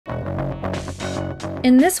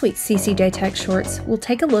In this week's CCJ Tech Shorts, we'll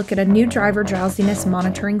take a look at a new driver drowsiness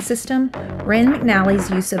monitoring system, Rand McNally's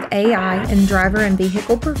use of AI in driver and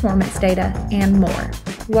vehicle performance data, and more.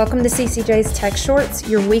 Welcome to CCJ's Tech Shorts,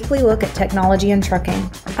 your weekly look at technology and trucking.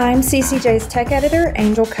 I'm CCJ's Tech Editor,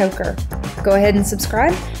 Angel Coker. Go ahead and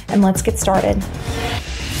subscribe, and let's get started.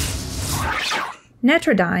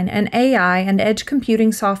 Netradyne, an AI and edge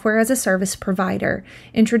computing software as a service provider,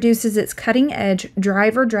 introduces its cutting-edge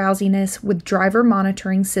driver drowsiness with driver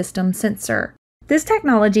monitoring system sensor. This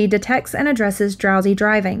technology detects and addresses drowsy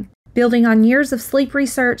driving. Building on years of sleep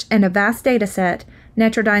research and a vast dataset,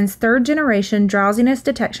 Netradyne's third-generation drowsiness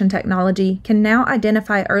detection technology can now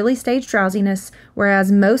identify early-stage drowsiness,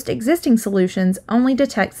 whereas most existing solutions only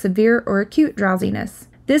detect severe or acute drowsiness.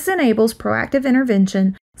 This enables proactive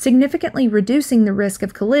intervention, significantly reducing the risk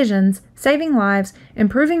of collisions, saving lives,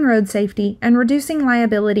 improving road safety, and reducing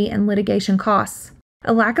liability and litigation costs.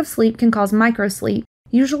 A lack of sleep can cause microsleep,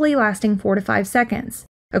 usually lasting 4 to 5 seconds.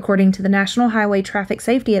 According to the National Highway Traffic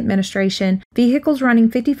Safety Administration, vehicles running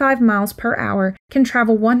 55 miles per hour can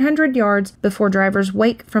travel 100 yards before drivers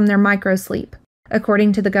wake from their microsleep.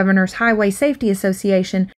 According to the Governor's Highway Safety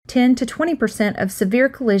Association, 10 to 20% of severe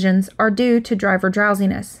collisions are due to driver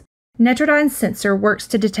drowsiness. Netradyne's sensor works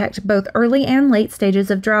to detect both early and late stages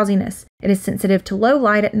of drowsiness. It is sensitive to low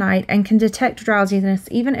light at night and can detect drowsiness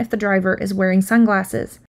even if the driver is wearing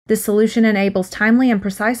sunglasses. This solution enables timely and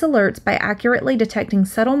precise alerts by accurately detecting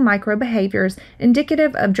subtle micro-behaviors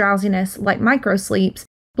indicative of drowsiness like microsleeps,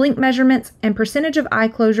 blink measurements, and percentage of eye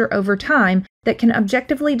closure over time that can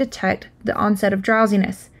objectively detect the onset of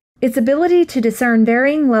drowsiness. Its ability to discern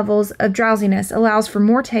varying levels of drowsiness allows for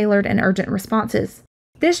more tailored and urgent responses.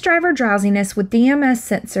 This driver drowsiness with DMS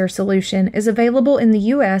sensor solution is available in the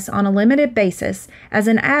U.S. on a limited basis as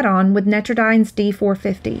an add-on with Netradyne's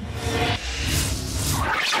D450.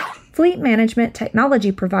 Fleet management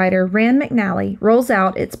technology provider Rand McNally rolls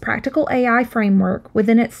out its practical AI framework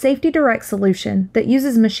within its Safety Direct solution that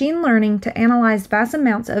uses machine learning to analyze vast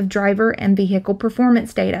amounts of driver and vehicle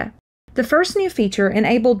performance data. The first new feature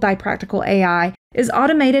enabled by practical AI is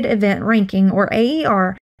Automated Event Ranking, or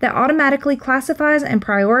AER, that automatically classifies and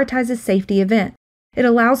prioritizes safety events. It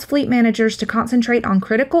allows fleet managers to concentrate on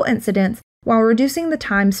critical incidents while reducing the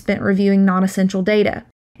time spent reviewing non-essential data.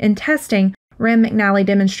 In testing, Rand McNally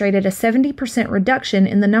demonstrated a 70% reduction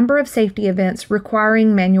in the number of safety events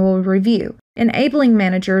requiring manual review, enabling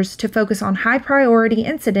managers to focus on high-priority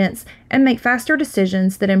incidents and make faster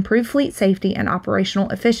decisions that improve fleet safety and operational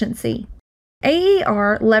efficiency.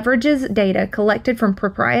 AER leverages data collected from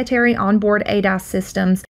proprietary onboard ADAS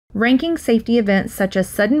systems, ranking safety events such as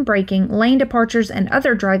sudden braking, lane departures, and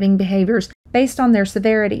other driving behaviors based on their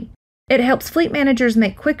severity. It helps fleet managers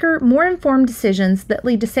make quicker, more informed decisions that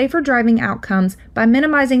lead to safer driving outcomes by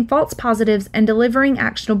minimizing false positives and delivering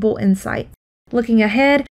actionable insight. Looking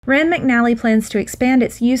ahead, Rand McNally plans to expand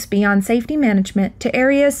its use beyond safety management to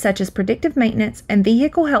areas such as predictive maintenance and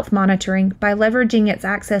vehicle health monitoring by leveraging its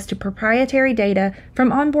access to proprietary data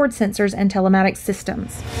from onboard sensors and telematics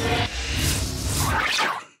systems.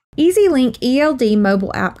 EasyLink ELD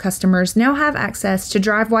mobile app customers now have access to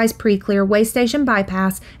DriveWise Pre-Clear Waystation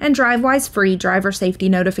Bypass and DriveWise Free driver safety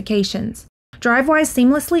notifications. DriveWise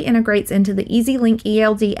seamlessly integrates into the EasyLink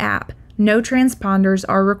ELD app. No transponders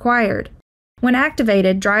are required. When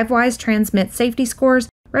activated, DriveWise transmits safety scores,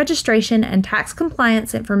 registration, and tax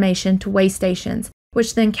compliance information to waystations,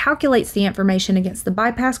 which then calculates the information against the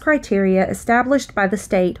bypass criteria established by the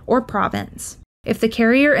state or province. If the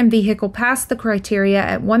carrier and vehicle pass the criteria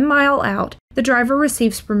at 1 mile out, the driver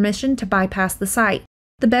receives permission to bypass the site.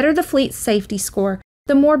 The better the fleet's safety score,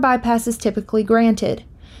 the more bypass is typically granted.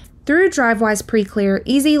 Through DriveWise Pre-Clear,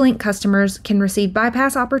 EasyLink customers can receive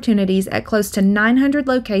bypass opportunities at close to 900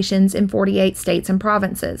 locations in 48 states and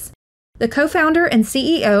provinces. The co-founder and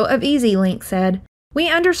CEO of EasyLink said, "We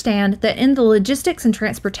understand that in the logistics and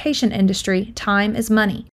transportation industry, time is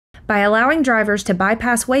money. By allowing drivers to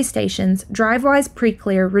bypass waystations, DriveWise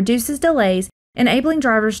Pre-Clear reduces delays, enabling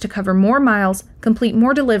drivers to cover more miles, complete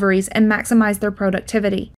more deliveries, and maximize their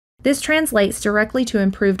productivity. This translates directly to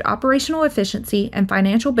improved operational efficiency and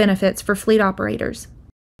financial benefits for fleet operators."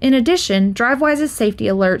 In addition, DriveWise's safety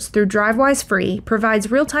alerts through DriveWise Free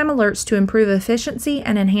provides real-time alerts to improve efficiency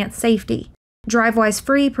and enhance safety. DriveWise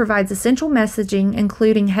Free provides essential messaging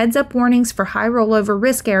including heads-up warnings for high rollover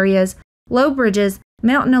risk areas, low bridges,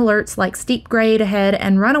 mountain alerts like steep grade ahead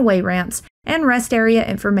and runaway ramps, and rest area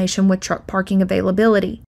information with truck parking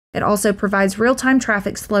availability. It also provides real-time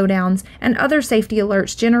traffic slowdowns and other safety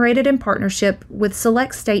alerts generated in partnership with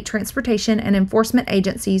select state transportation and enforcement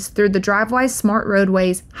agencies through the DriveWise Smart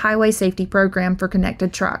Roadways Highway Safety Program for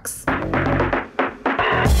connected trucks.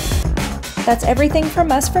 That's everything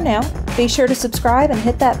from us for now. Be sure to subscribe and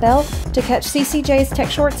hit that bell to catch CCJ's Tech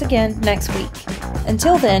Shorts again next week.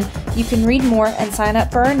 Until then, you can read more and sign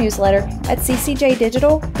up for our newsletter at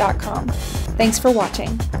ccjdigital.com. Thanks for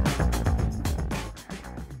watching.